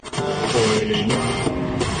On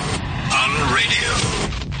radio.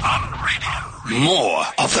 More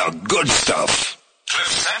of the good stuff.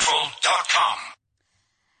 CliffCentral.com.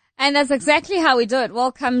 And that's exactly how we do it.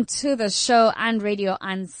 Welcome to the show on Radio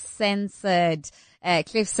Uncensored,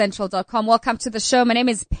 CliffCentral.com. Welcome to the show. My name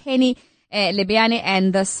is Penny Lebiani,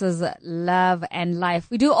 and this is Love and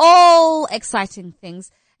Life. We do all exciting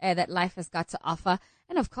things that life has got to offer.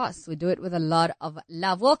 And of course, we do it with a lot of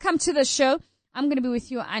love. Welcome to the show. I'm going to be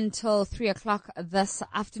with you until 3 o'clock this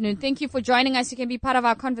afternoon. Thank you for joining us. You can be part of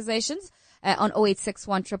our conversations on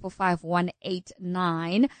 0861 555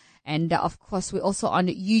 189. And of course, we're also on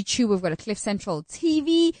YouTube. We've got a Cliff Central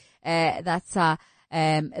TV. That's how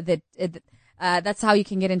you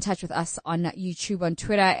can get in touch with us on YouTube. On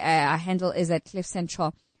Twitter, our handle is at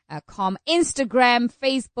cliffcentral.com. Instagram,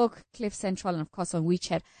 Facebook, Cliff Central, and of course on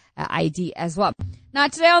WeChat ID as well. Now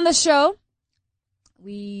today on the show,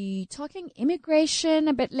 we talking immigration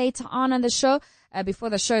a bit later on the show. Before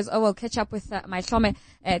the show is over, we'll catch up with my Hlome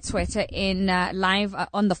Twitter in live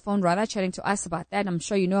on the phone, rather, chatting to us about that. I'm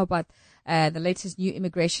sure you know about the latest new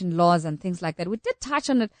immigration laws and things like that. We did touch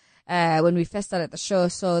on it when we first started the show,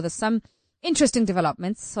 so there's some interesting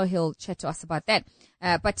developments, so he'll chat to us about that.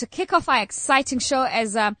 But to kick off our exciting show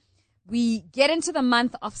as we get into the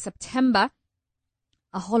month of September,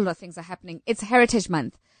 a whole lot of things are happening. It's Heritage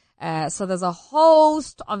Month. So there's a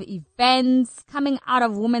host of events coming out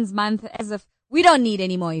of Women's Month, as if we don't need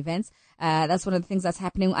any more events. That's one of the things that's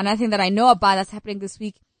happening. Another thing that I know about that's happening this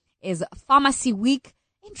week is Pharmacy Week.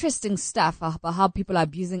 Interesting stuff about how people are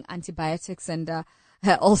abusing antibiotics and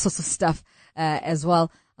all sorts of stuff as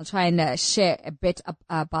well. I'll try and share a bit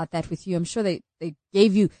about that with you. I'm sure they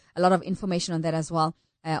gave you a lot of information on that as well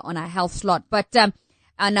on our health slot. But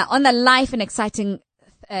on the life and exciting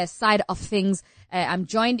side of things, I'm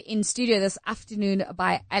joined in studio this afternoon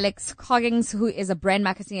by Alex Coggins, who is a brand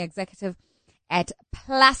marketing executive at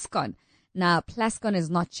Plascon. Now, Plascon is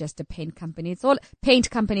not just a paint company. It's all paint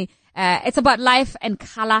company. It's about life and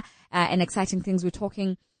color and exciting things. We're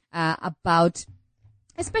talking about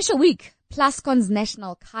a special week, Plascon's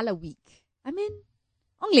National Color Week. I mean,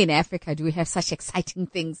 only in Africa do we have such exciting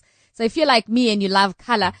things. So if you're like me and you love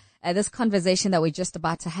color, this conversation that we're just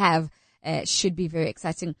about to have should be very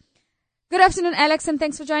exciting. Good afternoon, Alex, and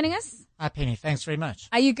thanks for joining us. Hi, Penny. Thanks very much.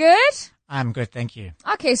 Are you good? I'm good, thank you.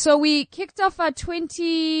 Okay, so we kicked off our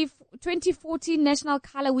 2014 National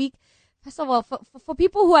Color Week. First of all, for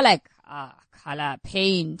people who are like, color,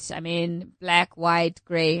 paint, I mean, black, white,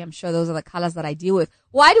 gray, I'm sure those are the colors that I deal with.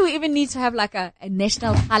 Why do we even need to have like a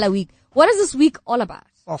National Color Week? What is this week all about?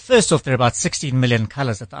 Well, first off, there are about 16 million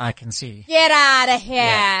colors that the eye can see. Get out of here.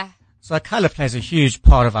 Yeah. So color plays a huge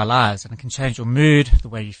part of our lives, and it can change your mood, the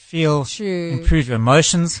way you feel, improve your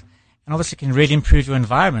emotions, and obviously can really improve your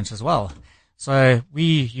environment as well. So we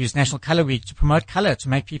use National Color Week to promote color, to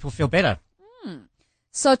make people feel better.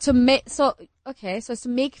 So to make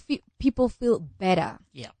people feel better.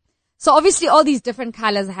 Yeah. So obviously all these different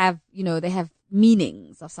colors have, they have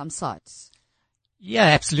meanings of some sort. Yeah,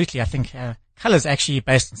 absolutely. I think color is actually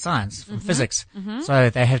based on science from physics. So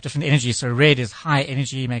they have different energies. So red is high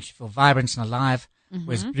energy, makes you feel vibrant and alive,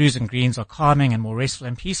 whereas blues and greens are calming and more restful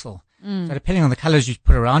and peaceful. So depending on the colors you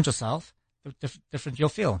put around yourself, the different you'll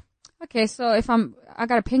feel. Okay, so if I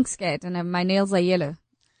got a pink skirt and my nails are yellow,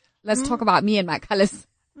 let's talk about me and my colors.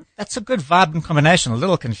 That's a good vibrant combination. A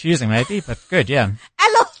little confusing maybe, but good, yeah. A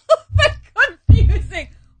little bit confusing.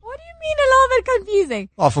 What do you mean a little bit confusing?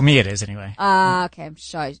 Well, for me it is anyway. Okay, I'm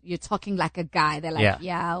sure you're talking like a guy. They're like,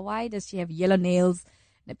 yeah, why does she have yellow nails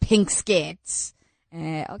and a pink skirt?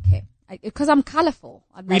 Okay. Because I'm colorful.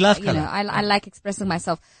 We love color. I like expressing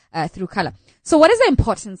myself through color. So what is the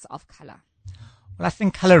importance of color? Well, I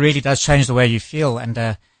think color really does change the way you feel, and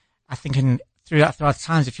I think throughout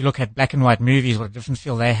times, if you look at black and white movies, what a different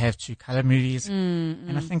feel they have to color movies,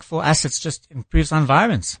 and I think for us, it's just improves our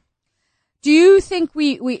environments. Do you think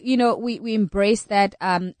we embrace that?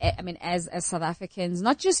 I mean, as South Africans,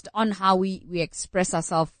 not just on how we express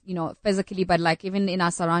ourselves, physically, but like even in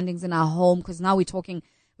our surroundings, in our home, because now we're talking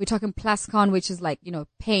Plascon, which is like,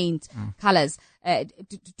 paint, colors.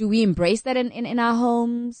 Do we embrace that in our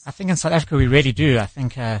homes? I think in South Africa we really do. I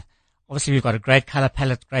think, obviously we've got a great color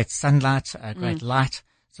palette, great sunlight, great light.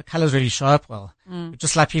 So colors really show up well. We'd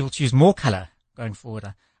just like people to use more color going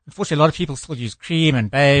forward. Unfortunately, a lot of people still use cream and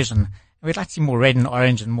beige, and we'd like to see more red and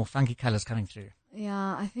orange and more funky colors coming through.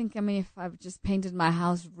 Yeah, I think, if I've just painted my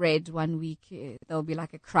house red one week, there'll be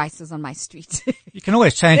like a crisis on my street. You can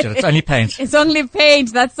always change it. It's only paint. It's only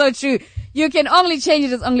paint. That's so true. You can only change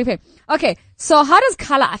it. It's only paint. Okay. So how does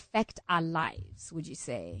color affect our lives, would you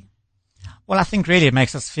say? Well, I think really it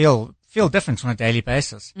makes us feel feel different on a daily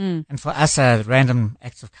basis. And for us, random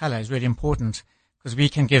acts of color is really important because we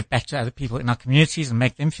can give back to other people in our communities and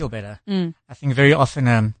make them feel better. I think very often,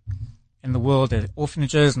 in the world, at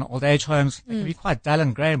orphanages and old age homes, they can be quite dull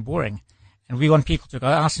and grey and boring. And we want people to go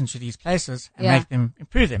out into these places and make them,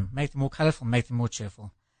 improve them, make them more colorful, make them more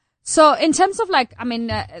cheerful. So in terms of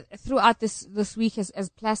throughout this week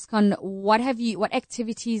as Plascon, what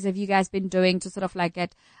activities have you guys been doing to sort of like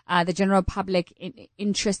get, the general public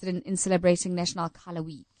interested in celebrating National Color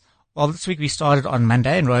Week? Well, this week we started on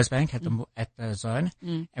Monday in Rosebank at the Zone,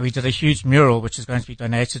 and we did a huge mural which is going to be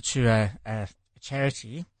donated to a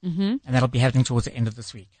charity, and that'll be happening towards the end of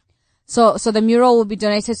this week. So the mural will be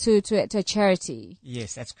donated to a charity.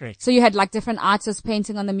 Yes, that's correct. So you had like different artists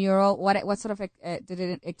painting on the mural. What sort of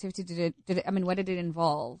activity did it? I mean, what did it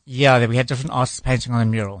involve? Yeah, we had different artists painting on the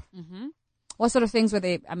mural. What sort of things were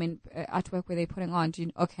they? I mean, artwork were they putting on?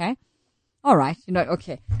 Okay, all right.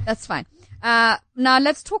 Okay, that's fine. Now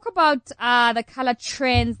let's talk about the color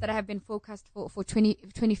trends that have been forecast for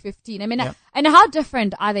 2015. I mean, and how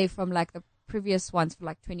different are they from like the previous ones for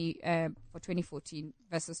like 2014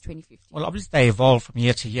 versus 2015? Well, obviously they evolve from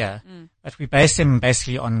year to year, but we base them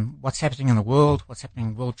basically on what's happening in the world, what's happening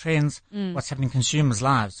in world trends, what's happening in consumers'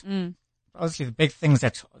 lives. Obviously the big things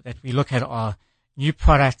that we look at are new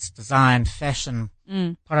products, design, fashion,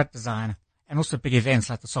 product design, and also big events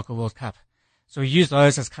like the Soccer World Cup. So we use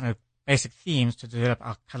those as kind of basic themes to develop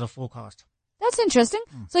our color forecast. That's interesting.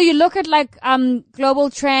 So you look at like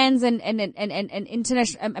global trends and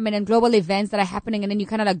international, and global events that are happening, and then you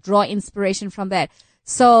kind of like draw inspiration from that.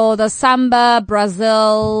 So the samba,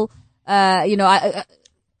 Brazil, okay.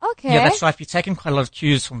 Yeah, that's right. We've taken quite a lot of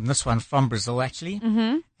cues from this one from Brazil actually,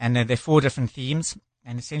 and there are 4 different themes.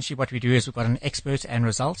 And essentially what we do is we've got an expert and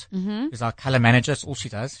result, who's our color manager. It's all she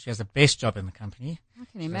does. She has the best job in the company. I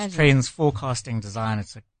can imagine. Trends, forecasting, design.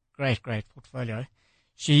 It's a great portfolio.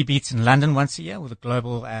 She beats in London once a year with a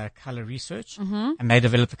global color research, and they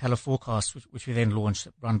develop the color forecast, which we then launch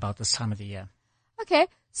around about this time of the year. Okay,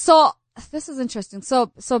 so this is interesting.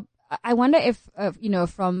 So I wonder if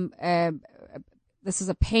from this is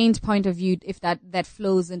a paint point of view, if that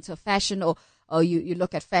flows into fashion, or you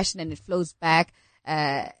look at fashion and it flows back,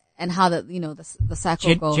 and how the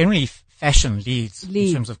cycle goes. Generally, fashion leads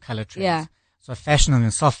in terms of color trends. Yeah. So fashion and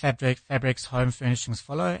then soft fabrics, home furnishings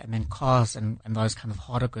follow, and then cars and those kind of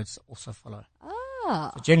harder goods also follow.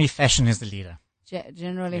 Ah. So generally fashion is the leader.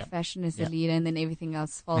 Generally fashion is the leader, and then everything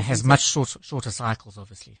else falls. And it has much shorter cycles,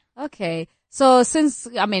 obviously. Okay. So since,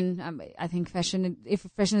 I think fashion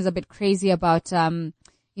is a bit crazy about,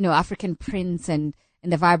 African prints and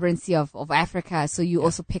the vibrancy of Africa, so you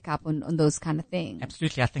also pick up on those kind of things.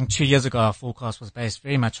 Absolutely. I think 2 years ago our forecast was based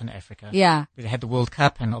very much on Africa. Yeah. We had the World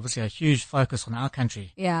Cup and obviously a huge focus on our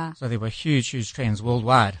country. Yeah. So there were huge trends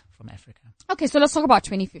worldwide from Africa. Okay, so let's talk about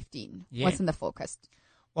 2015. Yeah. What's in the forecast?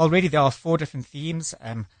 Well, already there are 4 different themes.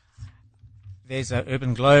 There's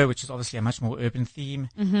Urban Glow, which is obviously a much more urban theme.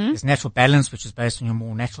 There's Natural Balance, which is based on your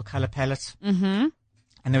more natural color palette.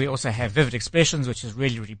 And then we also have Vivid Expressions, which is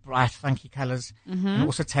really, really bright, funky colors. And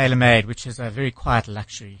also Tailor Made, which is a very quiet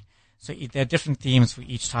luxury. So there are different themes for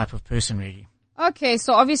each type of person, really. Okay,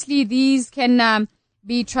 so obviously these can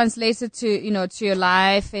be translated to your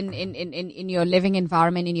life in your living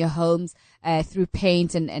environment, in your homes, through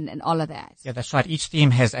paint and all of that. Yeah, that's right. Each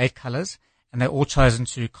theme has 8 colors, and they're all chosen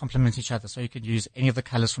to complement each other. So you could use any of the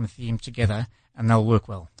colors from a theme together, and they'll work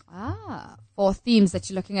well. 4 themes that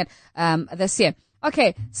you're looking at this year.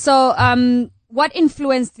 Okay, so what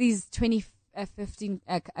influenced these 2015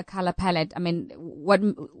 color palette? I mean,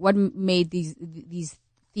 what made these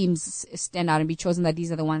themes stand out and be chosen that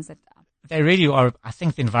these are the ones that? They really are. I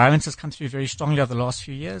think the environment has come through very strongly over the last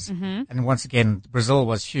few years. And once again, Brazil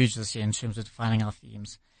was huge this year in terms of defining our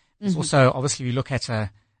themes. There's also, obviously, we look at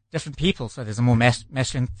different people. So there's a more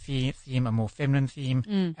masculine theme, a more feminine theme,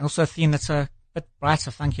 and also a theme that's a bit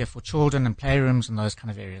brighter, funkier for children and playrooms and those kind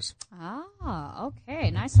of areas. Okay,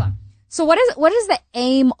 nice one. So what is the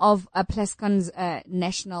aim of Plascon's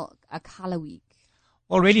National Color Week?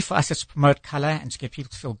 Well, really for us it's to promote color and to get people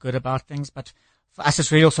to feel good about things, but for us it's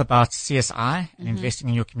really also about CSI and investing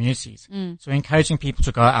in your communities. So we're encouraging people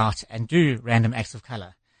to go out and do random acts of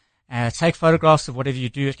color. Take photographs of whatever you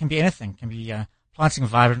do. It can be anything. It can be planting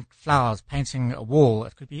vibrant flowers, painting a wall.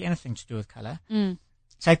 It could be anything to do with color.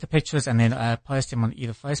 Take the pictures and then post them on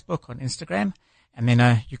either Facebook or on Instagram, and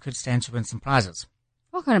then you could stand to win some prizes.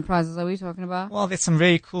 What kind of prizes are we talking about? Well, there's some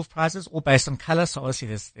very cool prizes, all based on color. So obviously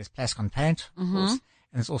there's Plascon paint, of course, and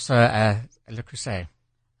there's also Le Creuset.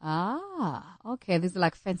 Okay. These are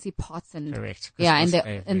like fancy pots and correct. Yeah,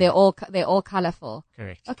 and they're all colorful.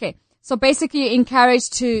 Correct. Okay. So basically you're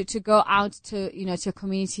encouraged to go out to, to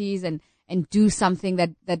communities and do something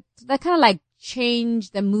that kind of like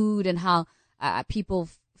change the mood and how, people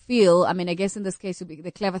feel. I mean, I guess in this case,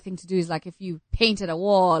 the clever thing to do is like if you painted a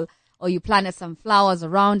wall or you planted some flowers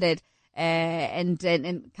around it, and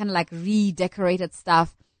kind of like redecorated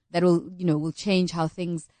stuff that will change how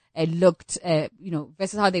things looked,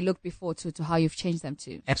 versus how they looked before to how you've changed them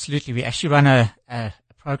to. Absolutely. We actually run a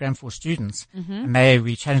program for students, and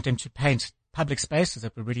we challenged them to paint public spaces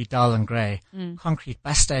that were really dull and grey, concrete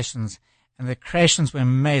bus stations, and the creations were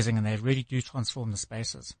amazing, and they really do transform the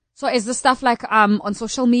spaces. So is this stuff like on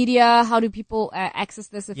social media? How do people access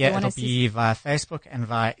this if they want to see? Yeah, it'll be via Facebook and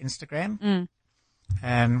via Instagram.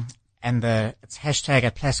 It's hashtag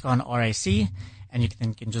at Plascon RAC, and you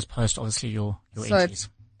can just post obviously your entries. It's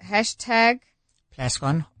hashtag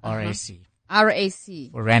Plascon RAC.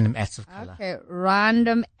 RAC. For random acts of color. Okay,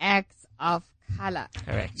 random acts of color.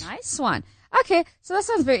 Correct. Nice one. Okay, so that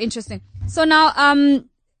sounds very interesting. So now,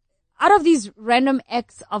 out of these random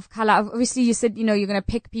acts of color, obviously you said, you're going to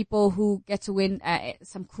pick people who get to win,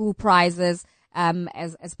 some cool prizes,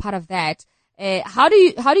 as part of that. How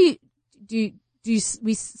do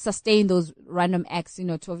we sustain those random acts,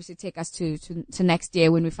 to obviously take us to next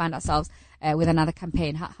year when we find ourselves, with another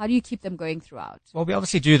campaign? How do you keep them going throughout? Well, we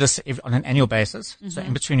obviously do this on an annual basis. So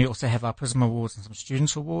in between we also have our Prism Awards and some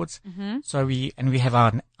Students Awards. So we have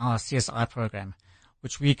our CSI program,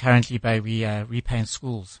 which we currently repaint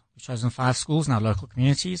schools. We've chosen 5 schools in our local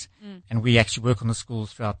communities, and we actually work on the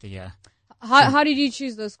schools throughout the year. How did you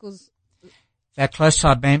choose those schools? They're close to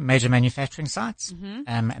our major manufacturing sites,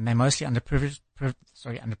 and they're mostly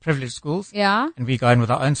underprivileged schools. Yeah. And we go in with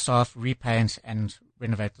our own staff, repaint and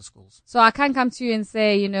renovate the schools. So I can't come to you and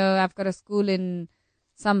say, I've got a school in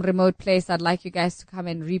some remote place. I'd like you guys to come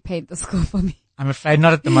and repaint the school for me. I'm afraid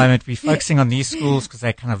not at the moment. We're focusing on these schools because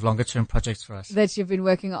they're kind of longer term projects for us. That you've been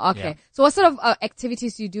working on. Okay. Yeah. So what sort of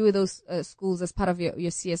activities do you do with those schools as part of your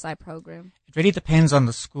CSI program? It really depends on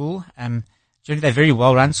the school. Generally they're very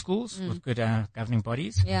well run schools with good governing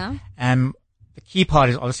bodies. Yeah. The key part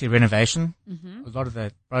is obviously renovation. A lot of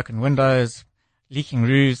the broken windows, leaking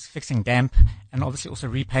roofs, fixing damp, and obviously also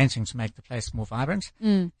repainting to make the place more vibrant.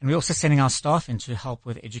 And we're also sending our staff in to help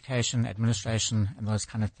with education, administration, and those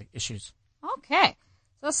kind of issues. Okay.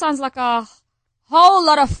 So that sounds like a whole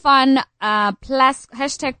lot of fun.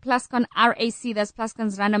 Hashtag Plascon RAC. That's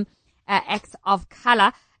Plascon's random acts of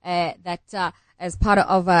color. That as part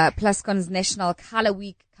of Plascon's National Color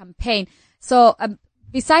Week campaign. So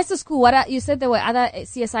besides the school, you said there were other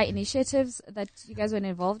CSI initiatives that you guys were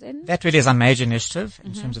involved in? That really is our major initiative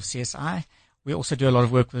in terms of CSI. We also do a lot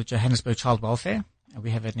of work with Johannesburg Child Welfare. We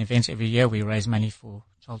have an event every year. We raise money for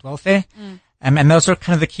child welfare. And those are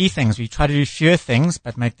kind of the key things. We try to do fewer things,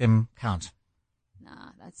 but make them count.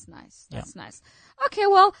 That's nice. That's nice. Okay,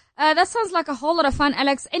 well, that sounds like a whole lot of fun,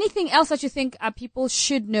 Alex. Anything else that you think people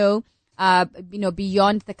should know,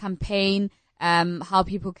 beyond the campaign, how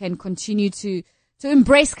people can continue to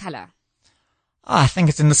embrace color? I think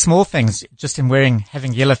it's in the small things, just in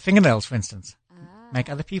having yellow fingernails, for instance. Make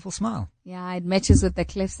other people smile. Yeah, it matches with the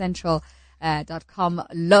cliffcentral.com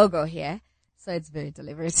logo here. So it's very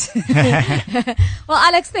deliberate. Well,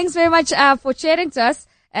 Alex, thanks very much for chatting to us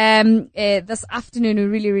this afternoon. We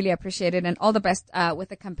really, really appreciate it, and all the best with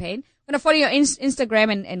the campaign. I'm going to follow your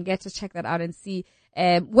Instagram and get to check that out and see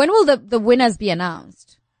when will the winners be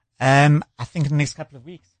announced? I think in the next couple of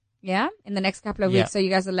weeks. Yeah, in the next couple of weeks. So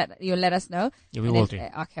you guys you'll let us know. Yeah, we will do.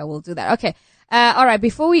 Okay, we'll do that. Okay. All right.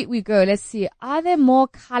 Before we go, let's see. Are there more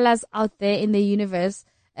colors out there in the universe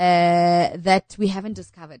that we haven't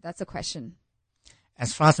discovered? That's a question.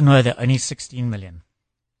 As far as I know, there are only 16 million.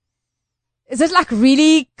 Is it like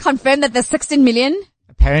really confirmed that there's 16 million?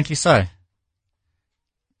 Apparently so.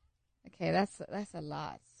 Okay, that's a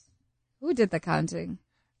lot. Who did the counting?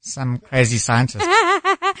 Some crazy scientist.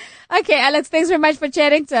 Okay, Alex, thanks very much for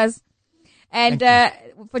chatting to us. And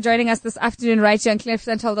for joining us this afternoon right here on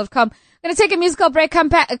cliffcentral.com. I'm going to take a musical break, come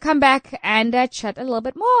back and chat a little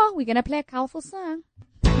bit more. We're going to play a colorful song.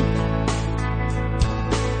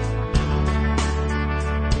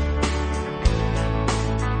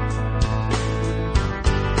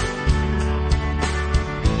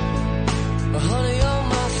 Honey, you're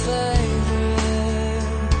my favorite.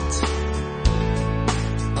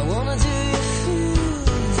 I wanna do you feel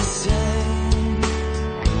the same.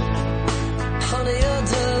 Honey, you're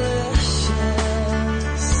delicious.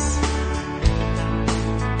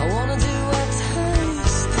 I wanna do our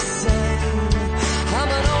taste the same.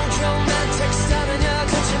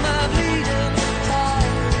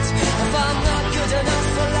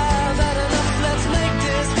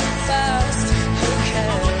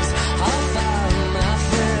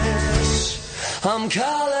 I'm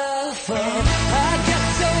colorful. I get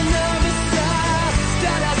so nervous, I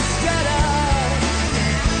stutter.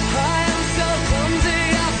 I am so clumsy,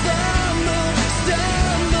 I stumble.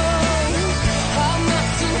 I'm not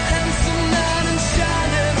some handsome man in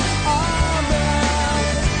shining armor.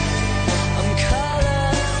 I'm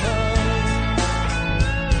colorful.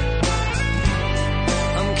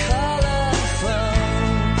 I'm colorful.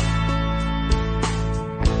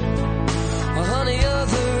 Oh, honey, you're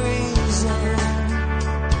the reason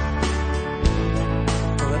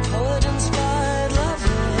for a poet-inspired love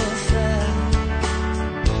affair.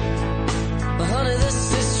 Oh, honey, this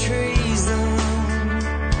is treason.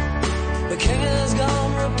 The king is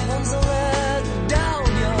gone, Rapunzel, let down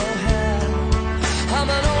your hair. I'm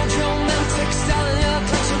an old romantic stallion, you're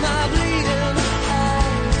clutching my bleeding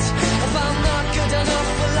heart. If I'm not good enough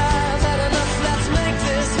for life, had enough, let's make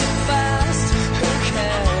this fast. Who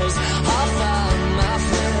cares? I'll find my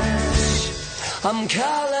fish. I'm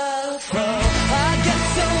colorful. I get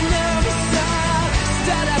so nervous,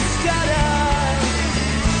 I stutter.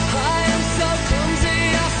 I am so clumsy,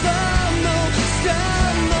 I stumble.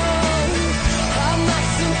 I'm not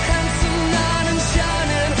some handsome knight in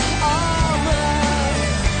shining armor.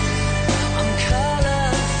 I'm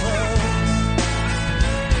colorful.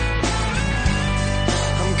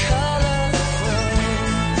 I'm colorful.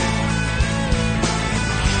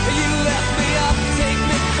 You left me up, take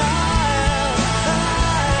me higher.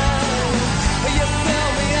 You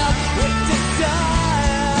fill me up with desire.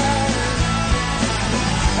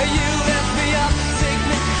 You left me up, take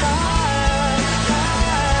me higher.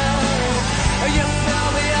 You fill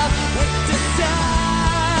me up with desire.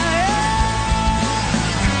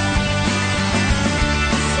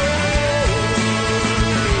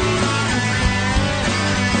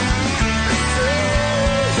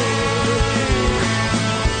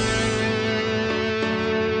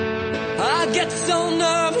 I get so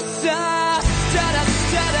nervous, I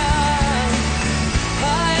stutter.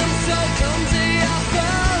 I am so clumsy, I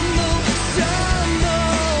stumble.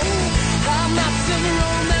 I'm not some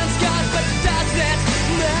romance god, but does it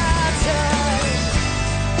matter?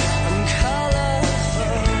 I'm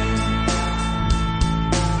colorful.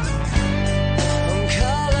 I'm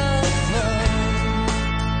colorful.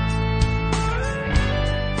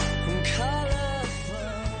 I'm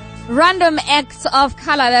colorful. Random acts of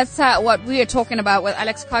color. That's what we are talking about with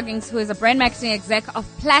Alex Coggins, who is a brand marketing exec of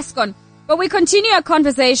Plascon. But we continue our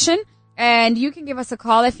conversation, and you can give us a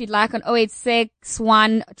call if you'd like on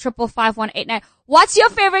 0861 555 189. What's your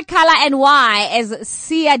favorite color and why? As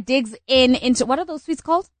Sia digs into what are those sweets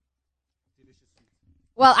called?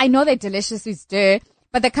 Well, I know they're delicious sweets,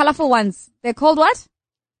 but the colorful ones, they're called what?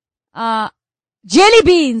 Jelly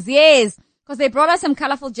beans, yes, because they brought us some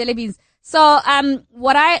colorful jelly beans. So,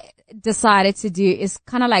 what I decided to do is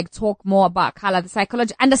kind of like talk more about color, the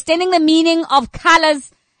psychology, understanding the meaning of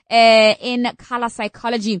colors, in color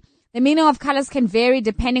psychology. The meaning of colors can vary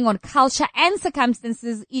depending on culture and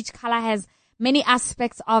circumstances. Each color has many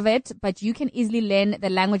aspects of it, but you can easily learn the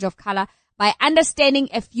language of color by understanding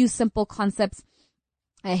a few simple concepts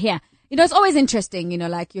here. You know, it's always interesting, you know,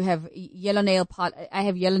 like you have yellow nail I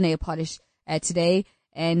have yellow nail polish today.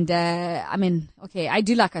 And, I mean, okay, I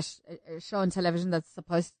do like a show on television that's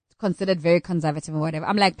considered very conservative or whatever.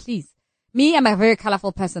 I'm like, please. Me, I'm a very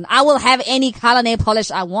colorful person. I will have any color nail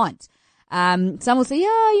polish I want. Some will say,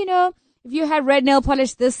 yeah, you know, if you had red nail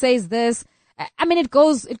polish, this says this. I mean, it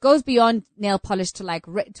goes beyond nail polish to like,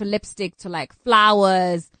 to lipstick, to like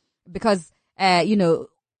flowers, because, you know,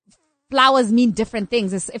 flowers mean different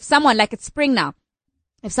things. If someone, like it's spring now,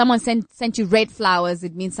 if someone sent you red flowers,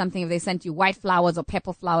 it means something. If they sent you white flowers or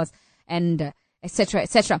purple flowers, and et cetera,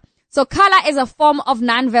 et cetera. So color is a form of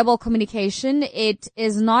nonverbal communication. It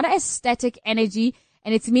is not a static energy,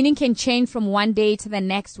 and its meaning can change from one day to the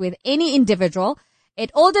next with any individual.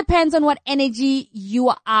 It all depends on what energy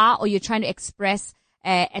you are or you're trying to express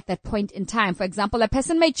at that point in time. For example, a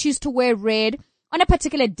person may choose to wear red on a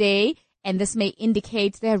particular day, and this may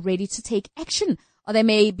indicate they're ready to take action, or they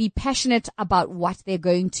may be passionate about what they're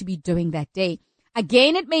going to be doing that day.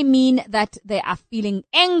 Again, it may mean that they are feeling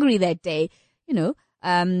angry that day, you know,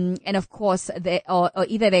 and of course, or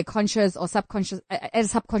either they're conscious or subconscious, at a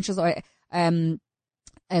subconscious or a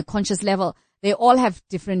conscious level. They all have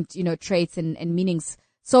different, you know, traits and meanings.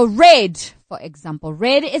 So red, for example,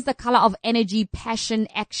 red is the color of energy, passion,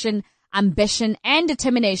 action, ambition, and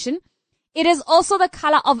determination. It is also the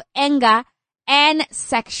color of anger and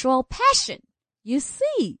sexual passion. You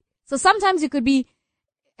see. So sometimes you could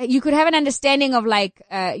have an understanding of like,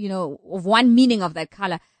 you know, of one meaning of that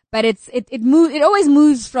color, but it always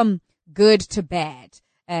moves from good to bad,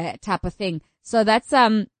 type of thing. So that's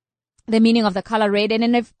the meaning of the color red.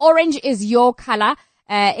 And if orange is your color,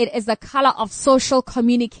 it is the color of social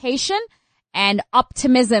communication and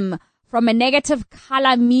optimism. From a negative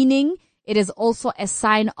color meaning, it is also a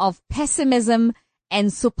sign of pessimism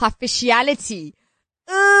and superficiality.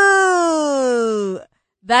 Ooh,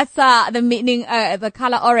 that's the meaning, the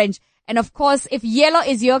color orange. And of course, if yellow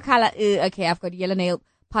is your color, okay, I've got yellow nail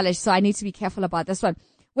polish, so I need to be careful about this one.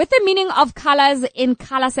 With the meaning of colors in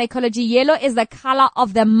color psychology, yellow is the color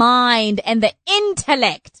of the mind and the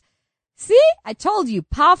intellect. See, I told you,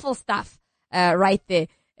 powerful stuff, right there.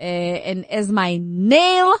 And as my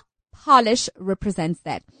nail polish represents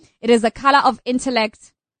that. It is the color of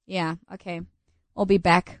intellect. Yeah, okay. I'll be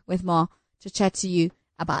back with more to chat to you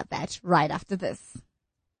about that right after this.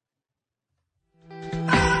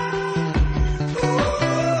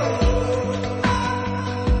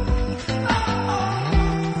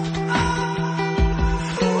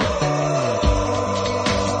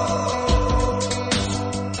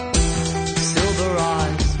 Silver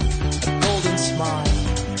eyes, a golden smile.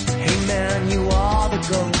 Hey man, you are the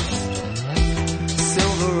ghost.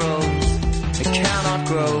 Silver rose, it cannot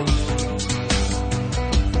grow.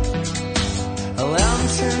 A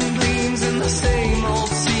lantern gleams in the same old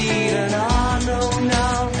scene, and I know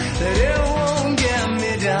now that it won't get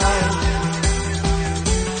me down.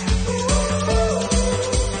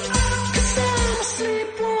 'Cause I'm a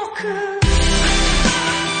sleepwalker.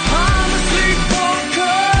 I'm a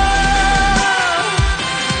sleepwalker.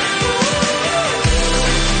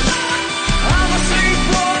 I'm a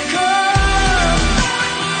sleepwalker.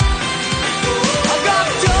 I've got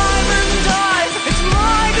diamond eyes, it's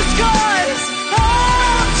my disguise.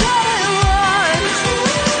 I'm telling lies.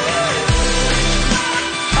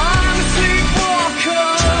 I'm a sleepwalker.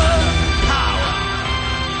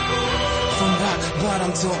 From rock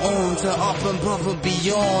bottom to on to up and above and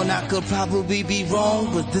beyond. I could probably be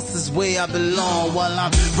wrong, but this is where I belong. While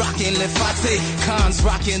I'm rocking Lefate, Khan's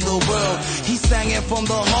rocking the world. He's singing from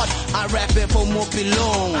the heart, I rap it for more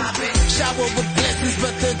belong. Shower with blessings,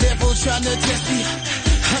 but the devil trying to test me.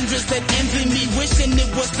 Hundreds that envy me, wishing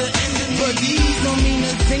it was the end of me. But these don't mean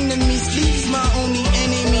a thing to me. Sleep's my only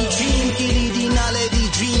enemy. Dream, getting all of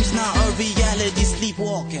these dreams, now a reality.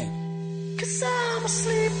 Sleepwalking. 'Cause I'm a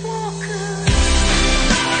sleepwalker.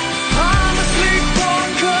 I'm a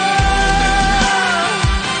sleepwalker.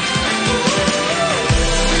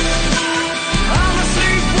 I'm a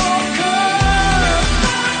sleepwalker.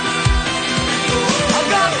 I've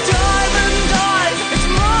got diamond eyes, it's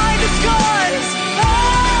my disguise.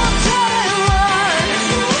 I'm telling lies.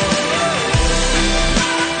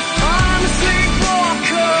 I'm a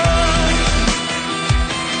sleepwalker.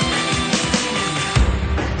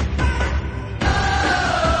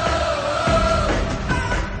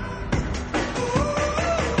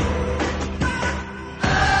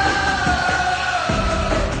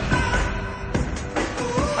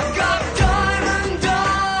 I've got diamond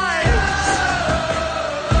eyes.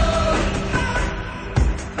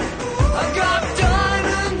 I've got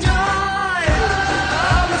diamond eyes.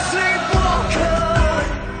 I'm a sleepwalker.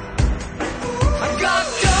 I've got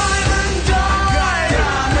diamond eyes.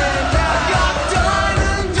 I've got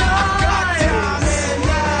diamond eyes.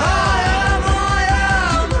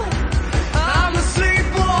 I'm a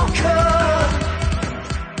sleepwalker.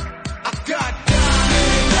 I got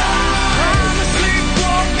diamond eyes. I'm a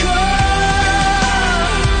sleepwalker.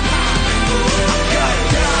 Got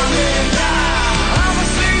diamond eyes. I'm a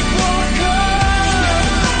sleepwalker.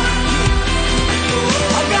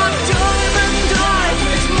 I've got diamond eyes,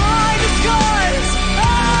 it's my disguise.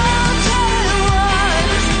 I'm telling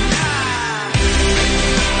lies.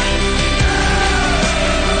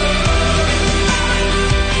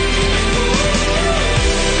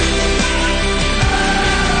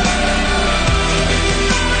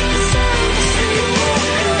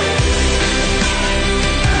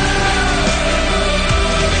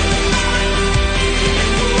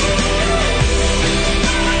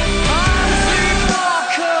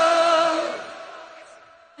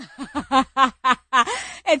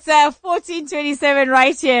 It's 14:27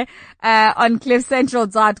 right here on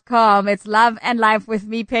cliffcentral.com. It's Love and Life with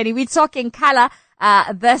me, Penny. We're talking color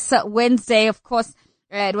this Wednesday. Of course,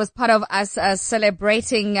 it was part of us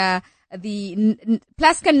celebrating the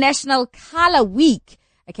Plaska National Color Week.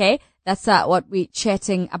 Okay, that's what we're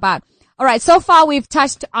chatting about. All right, so far we've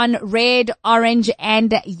touched on red, orange,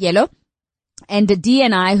 and yellow. And D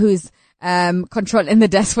and I, who's controlling the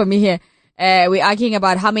desk for me here, we're arguing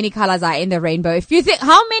about how many colors are in the rainbow. If you think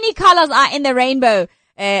how many colors are in the rainbow,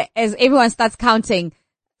 as everyone starts counting,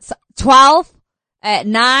 12,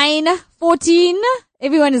 9, 14.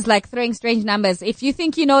 Everyone is like throwing strange numbers. If you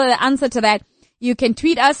think you know the answer to that, you can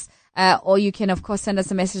tweet us or you can, of course, send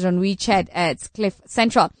us a message on WeChat. It's Cliff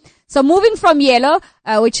Central. So moving from yellow,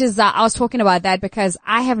 which is, I was talking about that because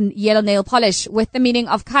I have yellow nail polish with the meaning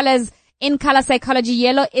of colors. In color psychology,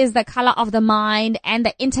 yellow is the color of the mind and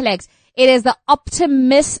the intellect. It is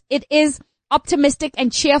optimistic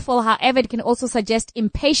and cheerful. However, it can also suggest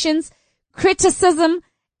impatience, criticism,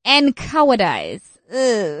 and cowardice.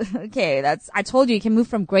 Ugh. Okay, I told you can move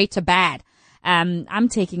from great to bad. I'm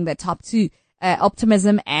taking the top two,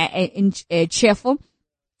 optimism, cheerful,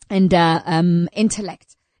 and,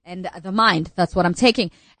 intellect and the mind. That's what I'm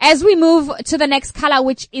taking. As we move to the next color,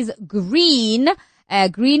 which is green.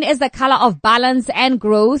 Green is the color of balance and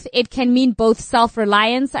growth. It can mean both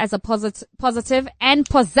self-reliance as a positive and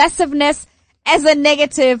possessiveness as a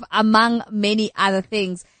negative, among many other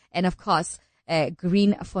things. And of course,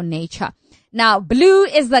 green for nature. Now, blue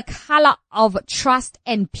is the color of trust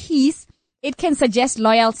and peace. It can suggest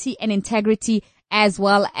loyalty and integrity as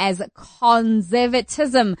well as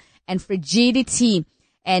conservatism and frigidity.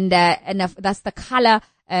 And that's the color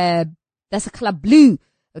blue.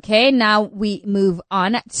 Okay, now we move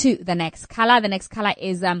on to the next color. The next color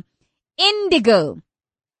is indigo.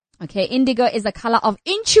 Okay, indigo is a color of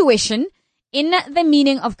intuition. In the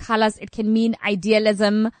meaning of colors, it can mean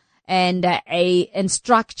idealism and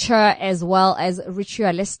structure as well as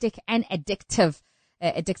ritualistic and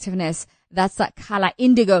addictiveness. That's the color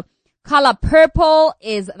indigo. Color purple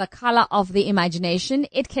is the color of the imagination.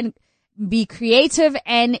 It can be creative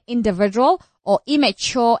and individual or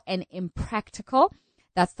immature and impractical.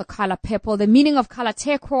 That's the color purple. The meaning of color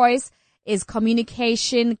turquoise is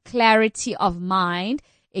communication, clarity of mind.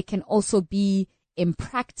 It can also be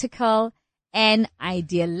impractical and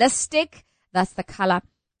idealistic. That's the color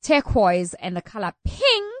turquoise. And the color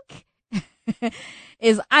pink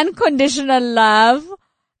is unconditional love.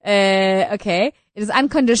 It is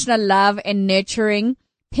unconditional love and nurturing.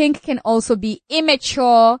 Pink can also be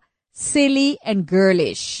immature, silly, and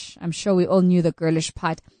girlish. I'm sure we all knew the girlish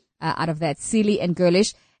part out of that. Silly and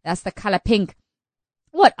girlish. That's the color pink.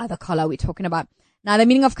 What other color are we talking about? Now, the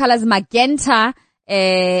meaning of colors magenta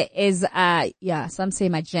some say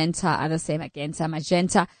magenta, others say magenta.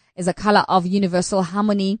 Magenta is a color of universal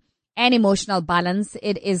harmony and emotional balance.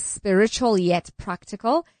 It is spiritual yet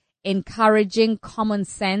practical, encouraging common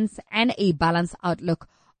sense and a balanced outlook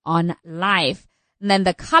on life. And then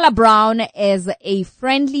the color brown is a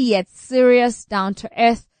friendly yet serious,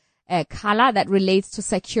 down-to-earth color that relates to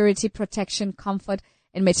security, protection, comfort,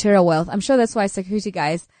 and material wealth. I'm sure that's why security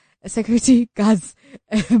guards,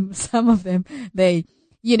 some of them, their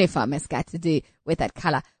uniform has got to do with that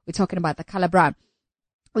color. We're talking about the color brown.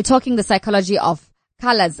 We're talking the psychology of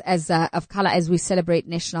colors as we celebrate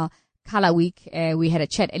National Color Week. We had a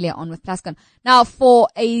chat earlier on with Plascon. Now, for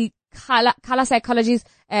a color psychology's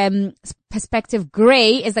perspective,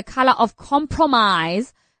 gray is a color of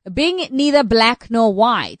compromise, being neither black nor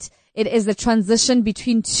white. It is the transition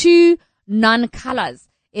between two non-colors.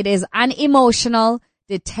 It is unemotional,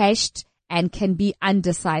 detached, and can be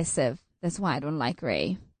undecisive. That's why I don't like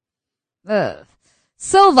gray. Ugh.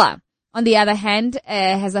 Silver, on the other hand,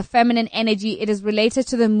 has a feminine energy. It is related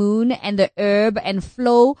to the moon and the ebb and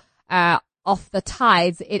flow of the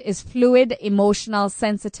tides. It is fluid, emotional,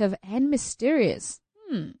 sensitive, and mysterious.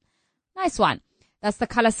 Nice one. That's the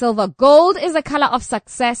color silver. Gold is a color of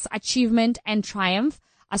success, achievement, and triumph,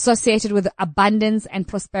 associated with abundance and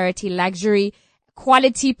prosperity, luxury,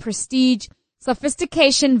 quality, prestige,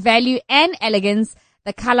 sophistication, value, and elegance.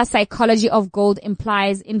 The color psychology of gold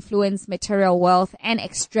implies influence, material wealth, and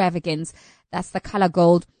extravagance. That's the color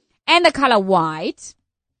gold. And the color white.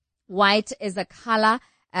 White is a color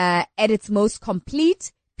at its most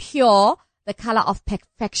complete, pure, the color of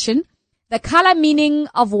perfection. The color meaning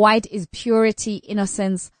of white is purity,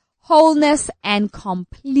 innocence, wholeness, and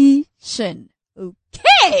completion.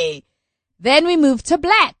 Okay. Then we move to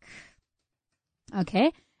black.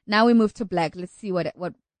 Okay. Now we move to black. Let's see what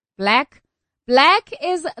black. Black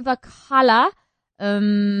is the color,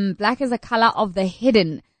 black is the color of the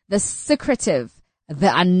hidden, the secretive,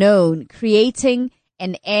 the unknown, creating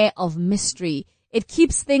an air of mystery. It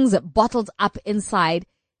keeps things bottled up inside,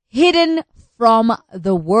 hidden from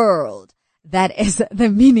the world. That is the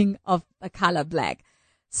meaning of the color black.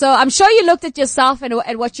 So I'm sure you looked at yourself and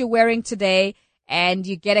at what you're wearing today, and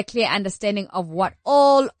you get a clear understanding of what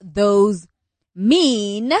all those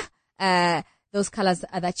mean, those colors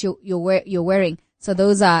that you're wearing. So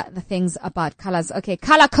those are the things about colors. Okay,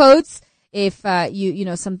 color codes. If you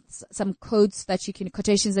know some codes that you can,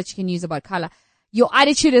 quotations that you can use about color. Your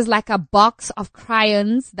attitude is like a box of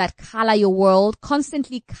crayons that color your world.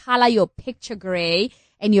 Constantly color your picture gray,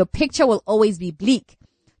 and your picture will always be bleak.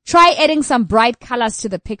 Try adding some bright colors to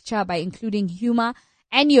the picture by including humor,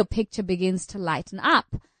 and your picture begins to lighten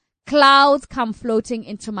up. Clouds come floating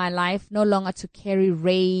into my life, no longer to carry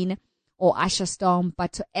rain or usher storm,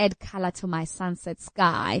 but to add color to my sunset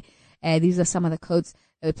sky. These are some of the quotes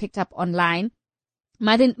that we picked up online.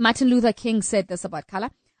 Martin Luther King said this about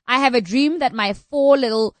color. I have a dream that my 4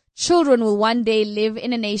 little children will one day live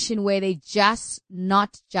in a nation where they just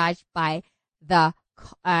not judged by the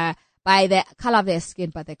color of their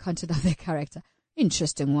skin, but the content of their character.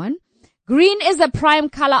 Interesting one. Green is the prime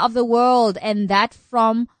color of the world, and that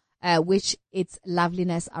from which its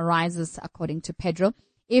loveliness arises, according to Pedro.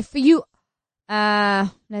 If you,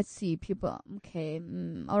 let's see, people, okay,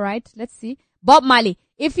 all right, let's see. Bob Marley,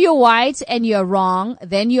 if you're white and you're wrong,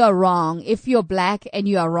 then you are wrong. If you're black and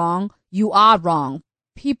you are wrong, you are wrong.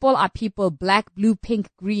 People are people, black, blue, pink,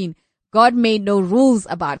 green. God made no rules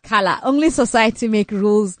about color. Only society make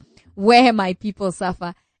rules where my people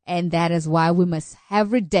suffer. And that is why we must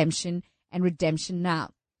have redemption, and redemption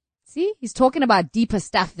now. See, he's talking about deeper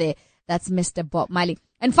stuff there. That's Mr. Bob Marley.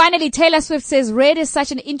 And finally, Taylor Swift says red is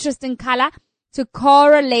such an interesting color to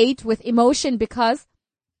correlate with emotion because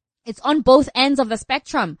it's on both ends of the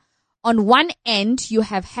spectrum. On one end, you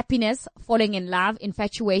have happiness, falling in love,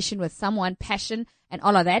 infatuation with someone, passion, and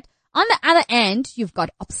all of that. On the other end, you've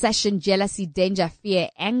got obsession, jealousy, danger, fear,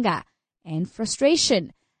 anger, and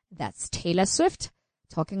frustration. That's Taylor Swift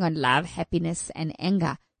talking on love, happiness, and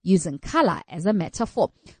anger, using color as a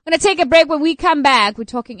metaphor. We're going to take a break. When we come back, we're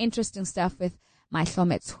talking interesting stuff with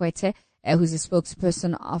Maihlome Tshwete, who's a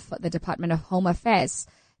spokesperson of the Department of Home Affairs,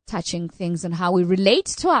 touching things on how we relate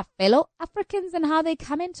to our fellow Africans and how they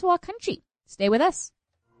come into our country. Stay with us.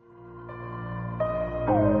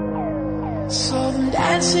 Saw them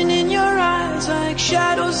dancing in your eyes like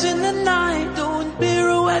shadows in the night, doing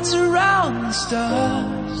pirouettes around the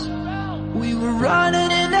stars. We were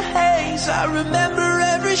running in the haze, I remember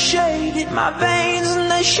every shade in my veins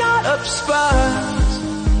and they shot up sparks.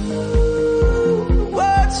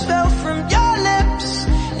 Words fell from your lips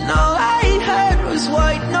and all I heard was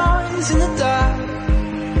white noise in the dark.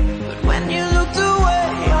 But when you looked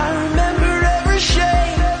away, I remember every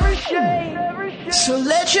shade. So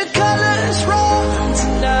let your colors run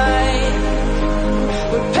tonight.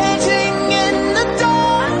 We're painting in the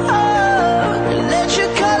dark. Let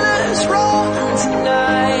your colors run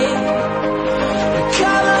tonight. The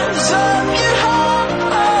colors of your heart.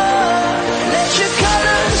 Let your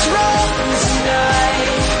colors run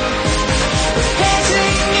tonight. We're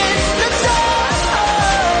painting in the dark.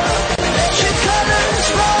 Let your colors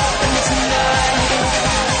run tonight.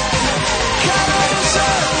 Colors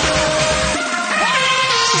of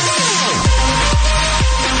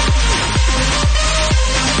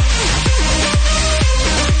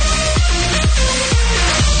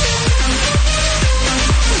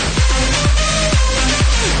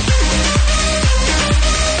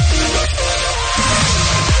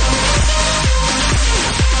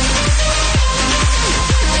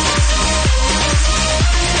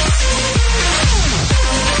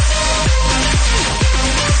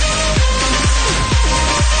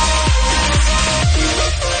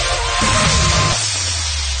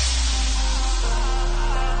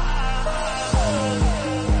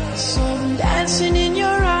dancing in your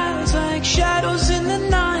eyes like shadows in the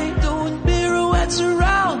night, doing pirouettes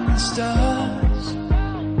around the stars.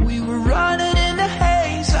 We were running in the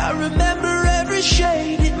haze, I remember every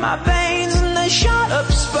shade in my veins and they shot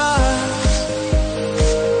up sparks.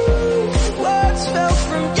 Words fell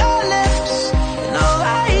from your lips and all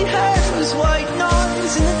I heard was white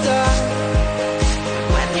noise in the dark.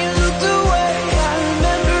 When you looked away, I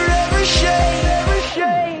remember every shade.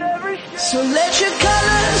 So let your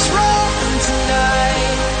colors run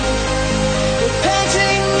tonight. We're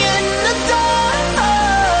painting in the dark.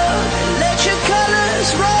 Let your colors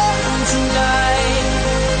run tonight.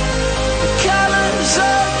 The colors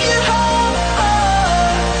of your heart.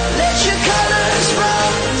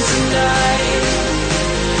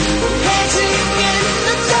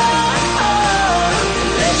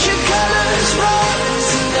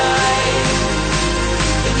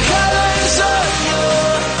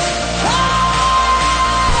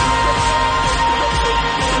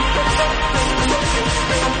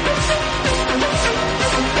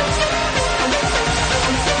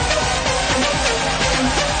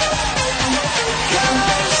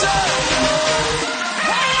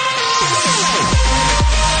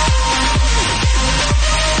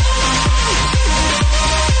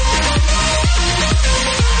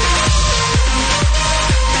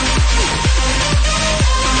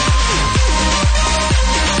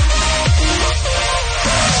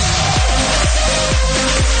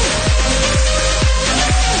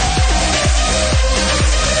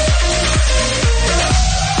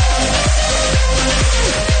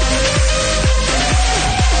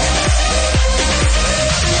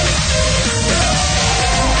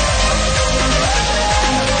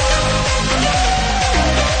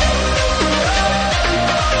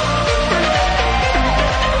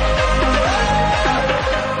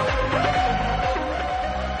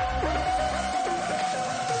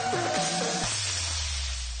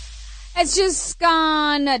 It's just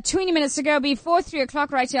gone 20 minutes to go before 3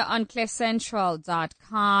 o'clock right here on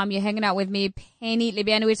cliffcentral.com. You're hanging out with me, Penny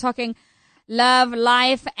Libyan. We're talking love,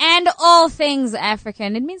 life, and all things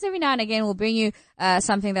African. It means every now and again we'll bring you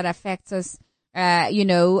something that affects us,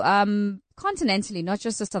 continentally, not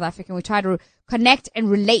just as South African. We try to connect and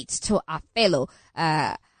relate to our fellow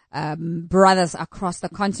brothers across the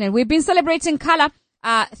continent. We've been celebrating color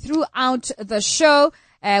throughout the show.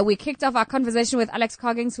 We kicked off our conversation with Alex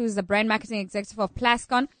Coggins, who is the brand marketing executive of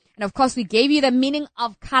Plascon. And of course, we gave you the meaning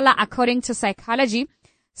of color according to psychology.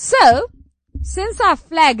 So, since our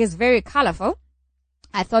flag is very colorful,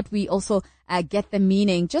 I thought we also get the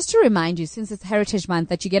meaning, just to remind you, since it's Heritage Month,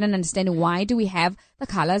 that you get an understanding why do we have the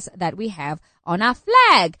colors that we have on our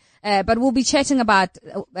flag. But we'll be chatting about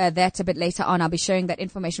that a bit later on. I'll be sharing that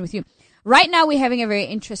information with you. Right now, we're having a very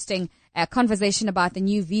interesting conversation about the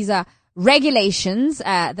new visa regulations.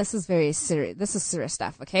 This is very serious. This is serious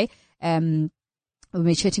stuff, okay? We'll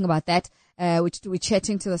be chatting about that. We're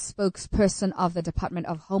chatting to the spokesperson of the Department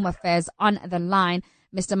of Home Affairs on the line,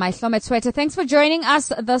 Mr. Maihlome Tshwete. Thanks for joining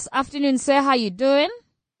us this afternoon, sir. How you doing?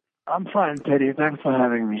 I'm fine, Teddy. Thanks for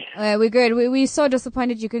having me. We're good. We're so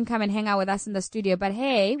disappointed you couldn't come and hang out with us in the studio, but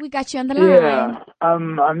hey, we got you on the line. Yeah,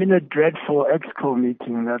 I'm in a dreadful EXCO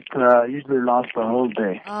meeting that usually lasts the whole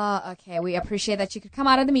day. Oh, okay. We appreciate that you could come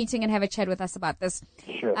out of the meeting and have a chat with us about this.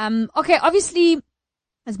 Sure. Okay, obviously,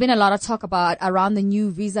 there's been a lot of talk around the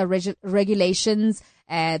new visa regulations,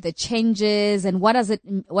 the changes, and what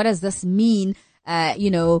does this mean?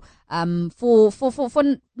 For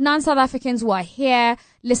non-South Africans who are here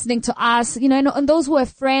listening to us, and those who have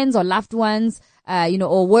friends or loved ones,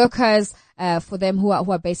 or workers, for them who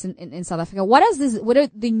are based in South Africa. What do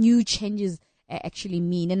the new changes actually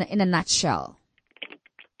mean in a nutshell?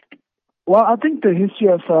 Well, I think the history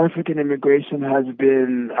of South African immigration has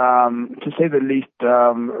been, to say the least,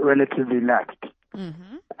 relatively lax.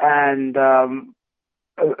 Mm-hmm. And,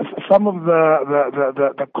 some of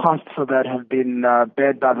the costs for that have been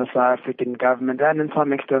borne by the South African government and in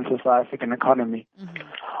some extent the South African economy. Mm-hmm.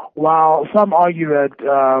 While some argue that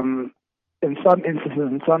in some instances,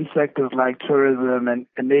 in some sectors like tourism and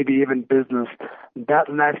maybe even business, that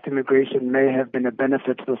lax immigration may have been a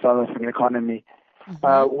benefit to the South African economy.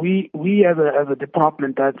 Mm-hmm. We as a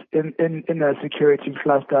department that's in a security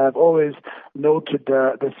cluster have always noted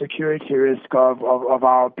the security risk of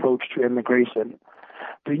our approach to immigration.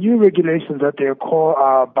 The new regulations that they call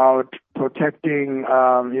are about protecting,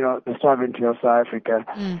 the sovereignty of South Africa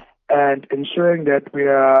and ensuring that we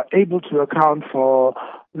are able to account for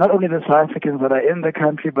not only the South Africans that are in the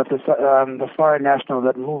country, but the foreign nationals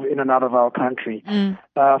that move in and out of our country,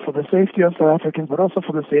 for the safety of South Africans, but also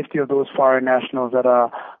for the safety of those foreign nationals that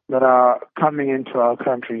are coming into our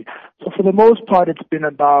country. So for the most part, it's been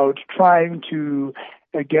about trying to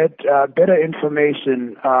get better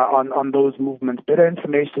information on those movements, better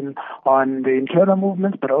information on the internal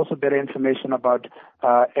movements, but also better information about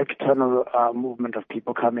external movement of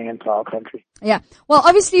people coming into our country. Yeah. Well,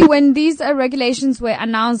 obviously, when these regulations were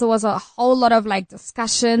announced, there was a whole lot of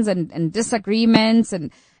discussions and disagreements,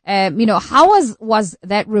 and how was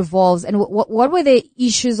that revolved, and what were the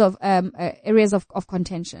issues of areas of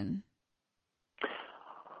contention?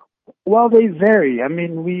 Well, they vary. I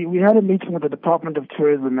mean, we had a meeting with the Department of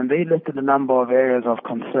Tourism, and they listed a number of areas of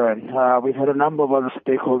concern. We've had a number of other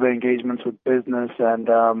stakeholder engagements with business and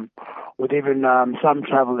with even some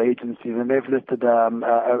travel agencies, and they've listed a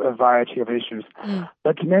variety of issues.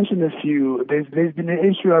 But to mention a few, there's been an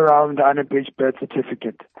issue around the unabridged birth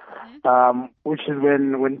certificate, which is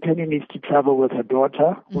when Penny needs to travel with her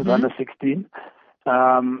daughter, who's under 16.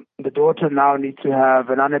 The daughter now needs to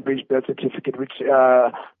have an unabridged birth certificate, which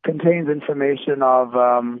contains information of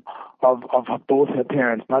both her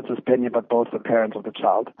parents, not just Penny, but both the parents of the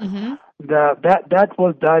child. Mm-hmm. That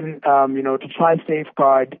was done, to try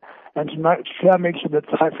safeguard and to make sure that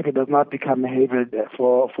South Africa does not become a haven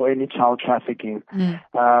for any child trafficking.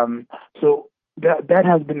 So that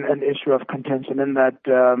has been an issue of contention, in that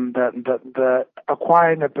the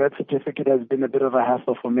acquiring a birth certificate has been a bit of a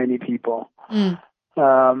hassle for many people.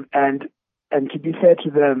 And to be fair to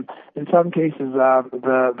them, in some cases,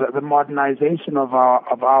 the modernization of our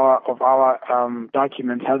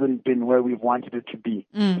documents hasn't been where we wanted it to be.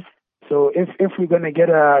 So if we're going to get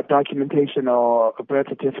a documentation or a birth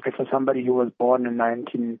certificate for somebody who was born in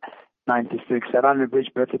 96, an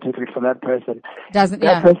unabridged birth certificate for that person. Doesn't You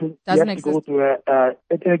have to exist. go through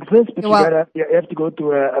it exists, but Well- you have to go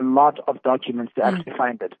through a lot of documents to actually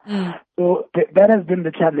find it. Mm. So that has been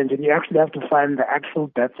the challenge, and you actually have to find the actual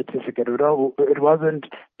birth certificate. It wasn't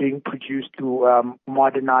being produced through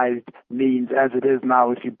modernized means as it is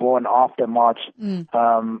now if you're born after March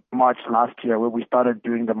last year, where we started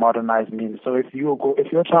doing the modernized means. So if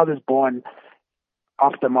your child is born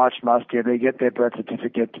after March last year, they get their birth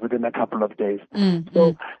certificate within a couple of days.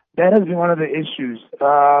 So that has been one of the issues.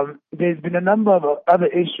 There's been a number of other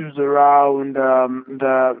issues around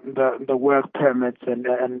the work permits and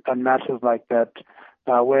matters like that,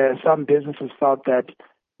 where some businesses felt that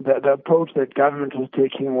the approach that government was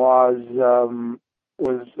taking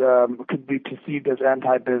could be perceived as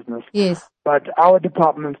anti-business. Yes. But our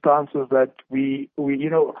department's stance was that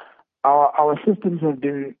our systems have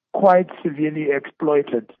been quite severely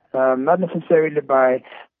exploited, not necessarily by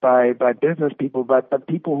business people, but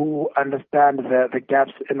people who understand the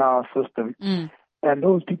gaps in our system. And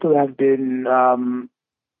those people have been,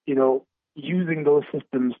 using those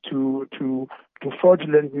systems to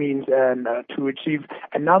fraudulent means and to achieve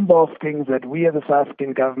a number of things that we as a South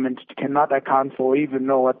African government cannot account for or even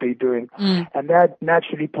know what they're doing. And that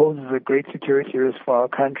naturally poses a great security risk for our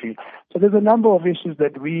country. So there's a number of issues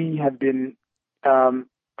that we have been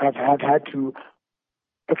have had to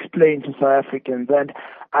explain to South Africans, and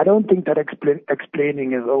I don't think that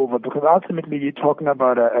explaining is over, because ultimately you're talking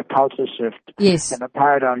about a culture shift, Yes. and a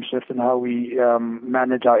paradigm shift in how we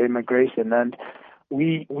manage our immigration, and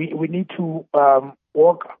we need to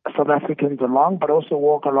walk South Africans along, but also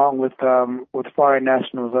walk along with foreign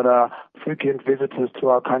nationals that are frequent visitors to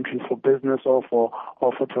our country for business or for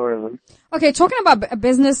tourism. Okay, talking about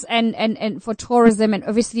business and for tourism, and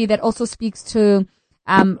obviously that also speaks to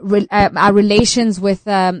our relations with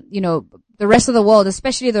the rest of the world,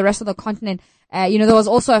 especially the rest of the continent. There was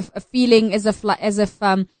also a feeling as if this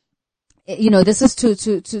is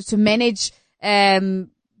to manage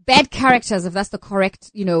bad characters, if that's the correct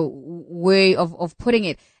way of putting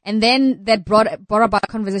it. And then that brought about a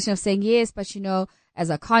conversation of saying, yes, but as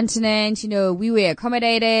a continent, we were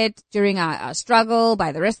accommodated during our struggle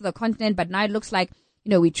by the rest of the continent, but now it looks like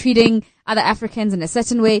we're treating other Africans in a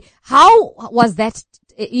certain way. How was that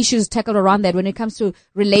issues tackled around that when it comes to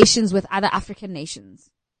relations with other African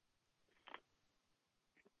nations?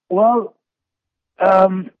 Well,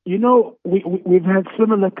 we've had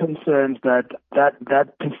similar concerns that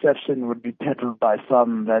perception would be peddled by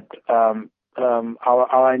some that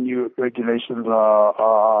our new regulations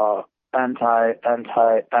are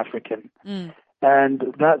anti-African. And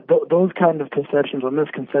those kind of perceptions or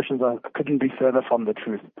misconceptions couldn't be further from the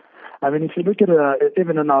truth. I mean, if you look at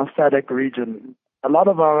even in our SADC region, a lot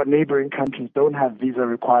of our neighboring countries don't have visa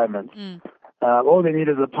requirements. All they need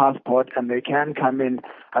is a passport, and they can come in,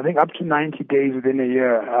 I think, up to 90 days within a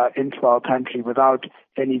year into our country without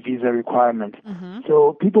any visa requirement.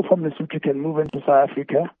 So people from Lesotho can move into South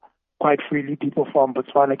Africa quite freely. People from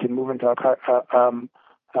Botswana can move into our country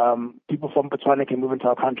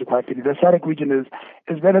quite freely. The SADC region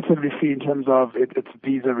is relatively free in terms of its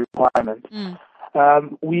visa requirements.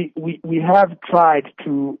 We have tried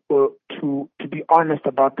to be honest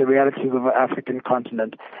about the realities of our African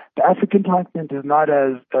continent. The African continent is not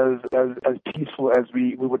as peaceful as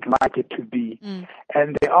we would like it to be,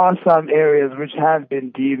 and there are some areas which have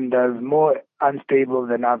been deemed as more unstable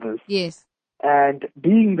than others. Yes. And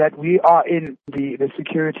being that we are in the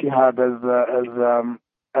security hub as a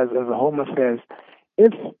Home Affairs,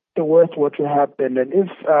 if the worst were to happen, and if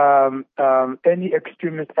any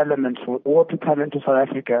extremist elements were to come into South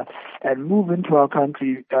Africa and move into our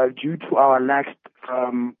country due to our lax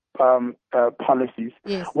policies,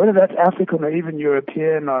 yes, whether that's African or even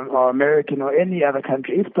European or American or any other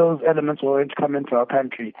country, if those elements were to come into our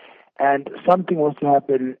country and something was to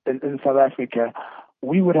happen in South Africa,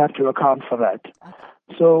 we would have to account for that.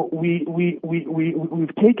 So we've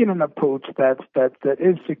taken an approach that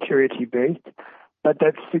is security based, but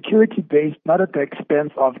that's security based not at the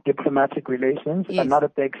expense of diplomatic relations, yes, and not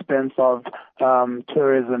at the expense of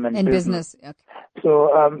tourism and business. Okay. So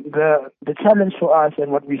the challenge for us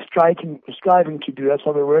and what we're striving to do, that's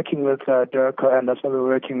why we're working with DIRCO and that's why we're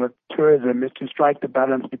working with tourism, is to strike the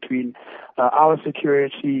balance between our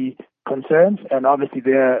security concerns and obviously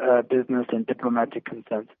their business and diplomatic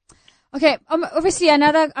concerns. Okay. Obviously,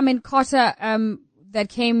 Carter, that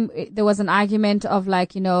came, there was an argument of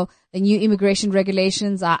the new immigration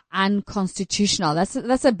regulations are unconstitutional.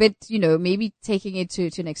 That's a bit, maybe taking it to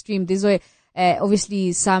an extreme. These were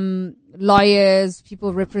obviously some lawyers,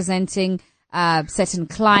 people representing certain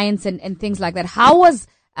clients and things like that. How was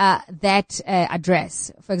that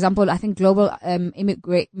address? For example, I think Global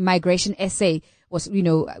Migration Essay was,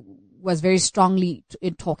 was very strongly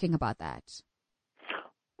in talking about that.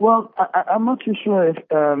 Well, I'm not too sure if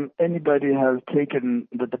anybody has taken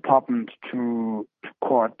the department to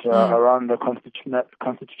court around the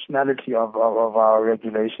constitutionality of our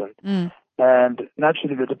regulation. And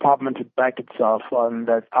naturally, the department would back itself on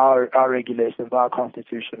that our regulations are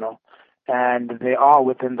constitutional, and they are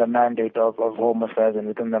within the mandate of Home Affairs and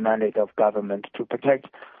within the mandate of government to protect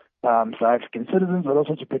South African citizens, but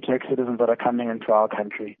also to protect citizens that are coming into our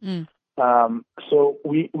country. So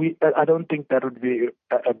I don't think that would be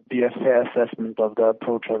a fair assessment of the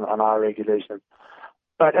approach on our regulations.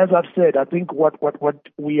 But as I've said, I think what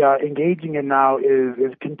we are engaging in now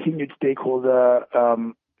is continued stakeholder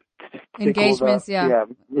engagements. Yeah.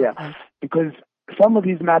 Because some of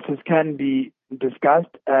these matters can be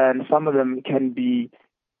discussed, and some of them can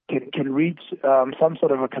reach some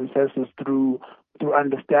sort of a consensus through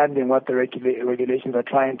understanding what the regulations are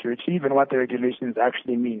trying to achieve and what the regulations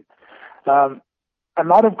actually mean. A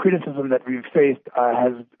lot of criticism that we've faced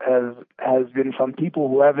has been from people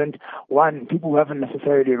who haven't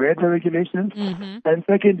necessarily read the regulations, and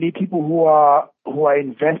secondly, people who are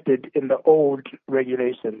invested in the old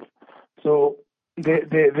regulations. So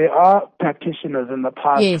there are practitioners in the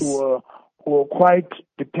past who were quite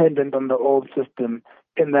dependent on the old system,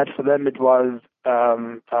 in that for them it was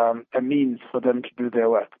a means for them to do their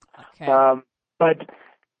work. Okay. But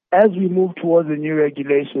as we move towards the new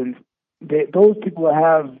regulations, those people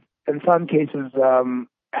have, in some cases,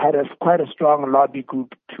 had quite a strong lobby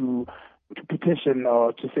group to petition,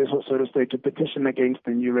 or to petition against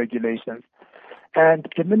the new regulations. And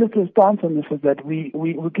the minister's stance on this is that we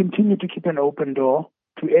continue to keep an open door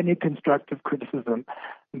to any constructive criticism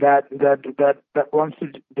that wants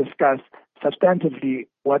to discuss substantively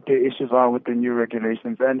what the issues are with the new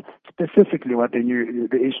regulations, and specifically what the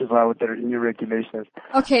issues are with the new regulations.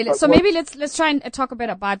 Okay, so maybe let's try and talk a bit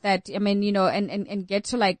about that. I mean, and get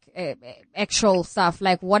to like actual stuff,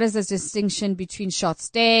 like what is the distinction between short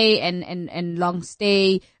stay and long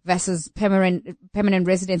stay versus permanent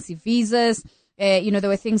residency visas? There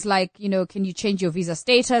were things like, can you change your visa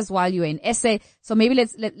status while you're in SA? So maybe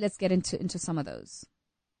let's get into some of those.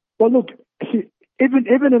 Well, look,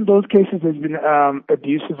 even in those cases, there's been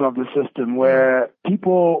abuses of the system where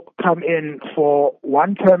people come in for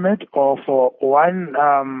one permit or for one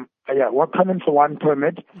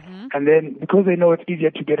permit, and then because they know it's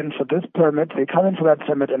easier to get in for this permit, they come in for that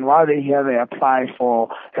permit, and while they're here, they apply for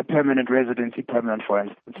a permanent residency permit, for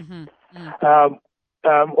instance.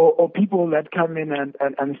 Or people that come in and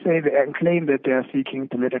say and claim that they are seeking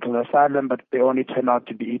political asylum, but they only turn out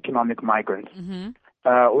to be economic migrants.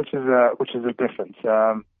 Which is a difference.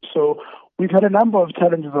 So we've had a number of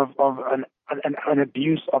challenges of an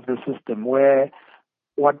abuse of the system, where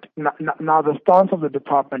now the stance of the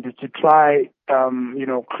department is to try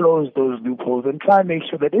close those loopholes and try and make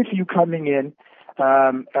sure that if you're coming in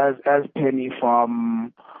as Penny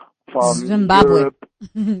from Zimbabwe Europe,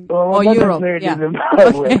 or Europe,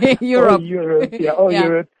 Zimbabwe, okay. Europe,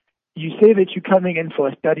 Europe. You say that you're coming in for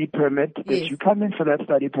a study permit, that you come in for that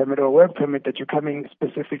study permit or work permit, that you're coming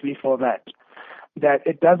specifically for that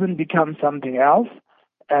it doesn't become something else,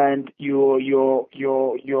 and your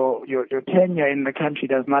tenure in the country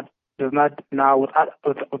does not now,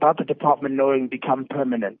 without the department knowing, become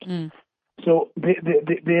permanent. So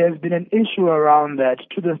there has been an issue around that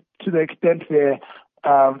to the extent where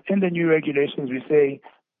in the new regulations we say,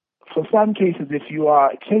 for some cases, if you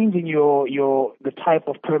are changing the type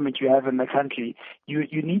of permit you have in the country,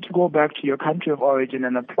 you need to go back to your country of origin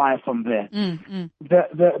and apply from there.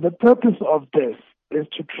 The purpose of this is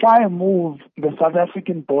to try and move the South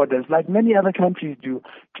African borders, like many other countries do,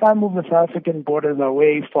 try and move the South African borders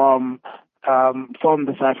away from the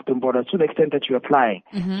South African borders to the extent that you're applying.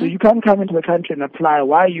 So you can't come into the country and apply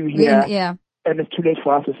while you're here, and it's too late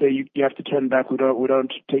for us to say you have to turn back. We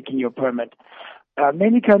don't taking your permit.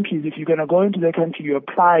 Many countries, if you're going to go into their country, you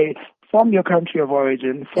apply from your country of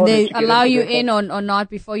origin. And they allow you in or not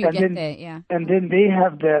before you get there, yeah. And then they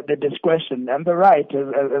have the discretion and the right,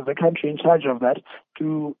 as the country in charge of that,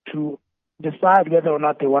 to decide whether or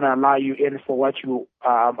not they want to allow you in for what you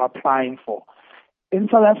are applying for. In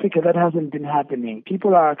South Africa, that hasn't been happening.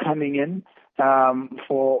 People are coming in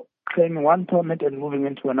for claiming one permit and moving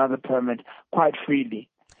into another permit quite freely.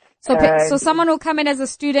 So someone will come in as a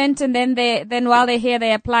student, and then while they're here,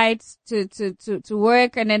 they apply to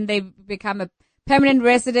work, and then they become a permanent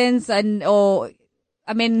resident,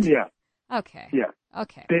 Yeah. Okay. Yeah.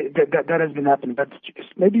 Okay. That has been happening, but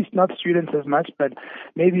maybe it's not students as much, but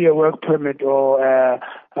maybe a work permit or a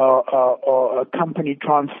company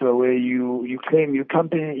transfer where you claim you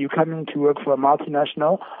coming to work for a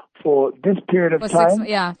multinational for this period of time.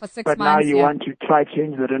 For 6 but months. Now you want to try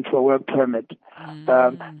change that into a work permit.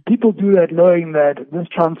 People do that knowing that this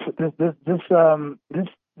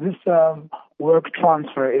work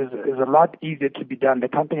transfer is a lot easier to be done. The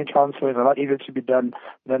company transfer is a lot easier to be done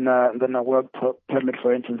than a work permit,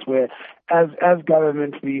 for instance, where as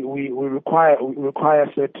government we require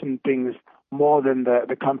certain things more than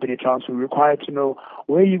the company transfer. We're required to know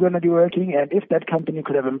where you're going to be working, and if that company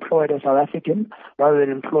could have employed a South African rather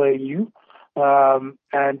than employing you.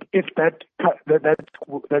 And if that job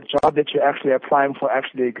that you're actually applying for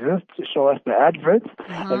actually exists, show us the adverts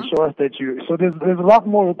and show us that you. So there's a lot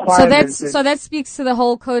more requirements. So that speaks to the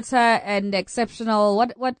whole quota and exceptional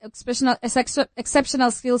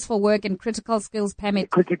exceptional skills for work and critical skills permit.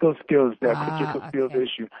 Critical skills skills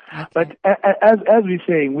issue. Okay. But as we're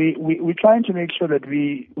saying, we're trying to make sure that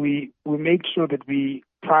we make sure that we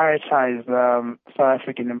prioritize South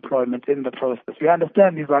African employment in the process. We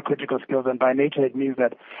understand these are critical skills, and by nature it means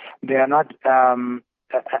that they are not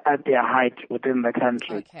at their height within the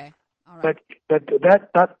country. Okay. All right. But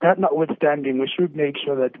that notwithstanding, we should make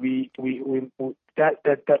sure that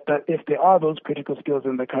that if there are those critical skills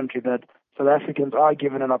in the country, that South Africans are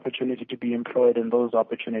given an opportunity to be employed in those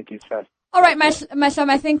opportunities first. All right, Masham,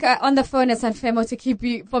 I think on the phone it's unfair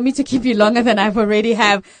for me to keep you longer than I've already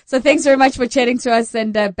have. So thanks very much for chatting to us,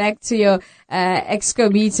 and back to your EXCO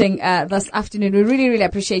meeting this afternoon. We really, really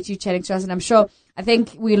appreciate you chatting to us, and I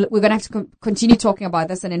think we're going to have to continue talking about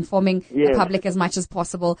this and informing the public as much as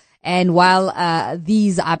possible. And while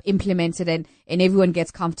these are implemented and everyone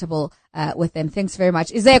gets comfortable with them. Thanks very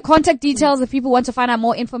much. Is there contact details if people want to find out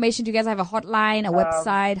more information? Do you guys have a hotline, a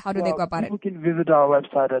website? How do they go about it? People can visit our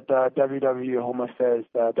website at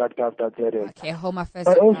www.homeaffairs.gov.za. Okay, Home Affairs.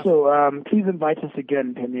 But also, please invite us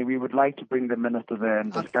again, Penny. We would like to bring the minister there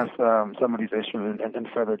and discuss some of these issues in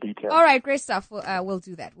further detail. All right, great stuff. We'll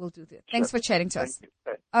do that. Thanks for chatting to us.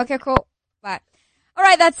 Okay, cool. Bye. All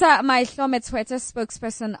right, that's my Hlome Tshwete,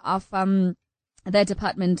 spokesperson of the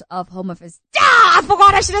Department of Home Affairs. I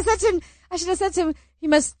forgot. I should have said to him he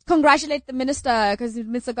must congratulate the minister because the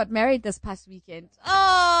minister got married this past weekend.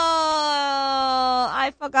 Oh,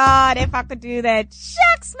 I forgot. If I could do that.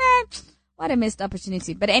 Shucks, man. What a missed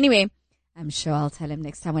opportunity. But anyway, I'm sure I'll tell him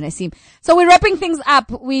next time when I see him. So we're wrapping things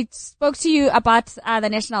up. We spoke to you about the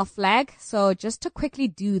national flag. So just to quickly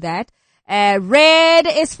do that. Red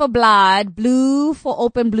is for blood, blue for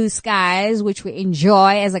open blue skies, which we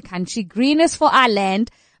enjoy as a country. Green is for our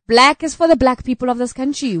land. Black is for the black people of this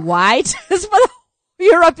country. White is for the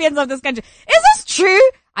Europeans of this country. Is this true?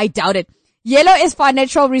 I doubt it. Yellow is for our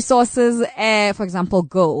natural resources, for example,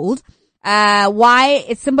 gold. White,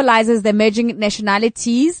 it symbolizes the emerging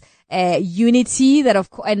nationalities, unity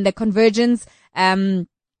and the convergence,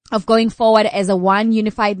 of going forward as a one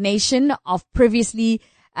unified nation of previously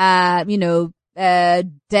desperate,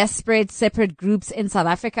 separate groups in South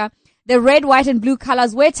Africa. The red, white, and blue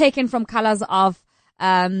colors were taken from colors of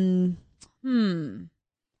the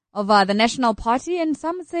National Party, and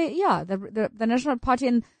some say, the National Party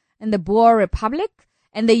and the Boer Republic,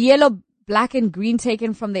 and the yellow, black, and green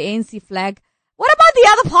taken from the ANC flag. What about the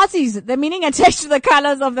other parties? The meaning attached to the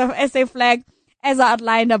colors of the SA flag, as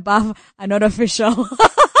outlined above, are not official.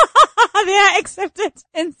 They are accepted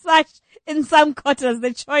in some quarters,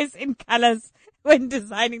 the choice in colors when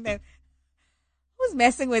designing them. Who's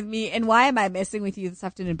messing with me, and why am I messing with you this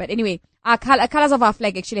afternoon? But anyway, our colors of our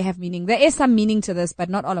flag actually have meaning. There is some meaning to this, but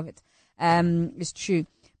not all of it is true.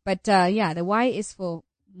 But the Y is for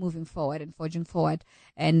moving forward and forging forward.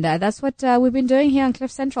 And that's what we've been doing here on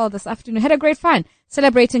Cliff Central this afternoon. Had a great fun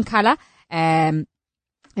celebrating color. And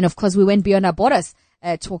of course, we went beyond our borders,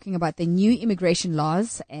 talking about the new immigration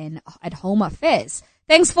laws and at Home Affairs.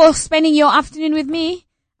 Thanks for spending your afternoon with me.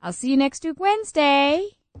 I'll see you next week, Wednesday.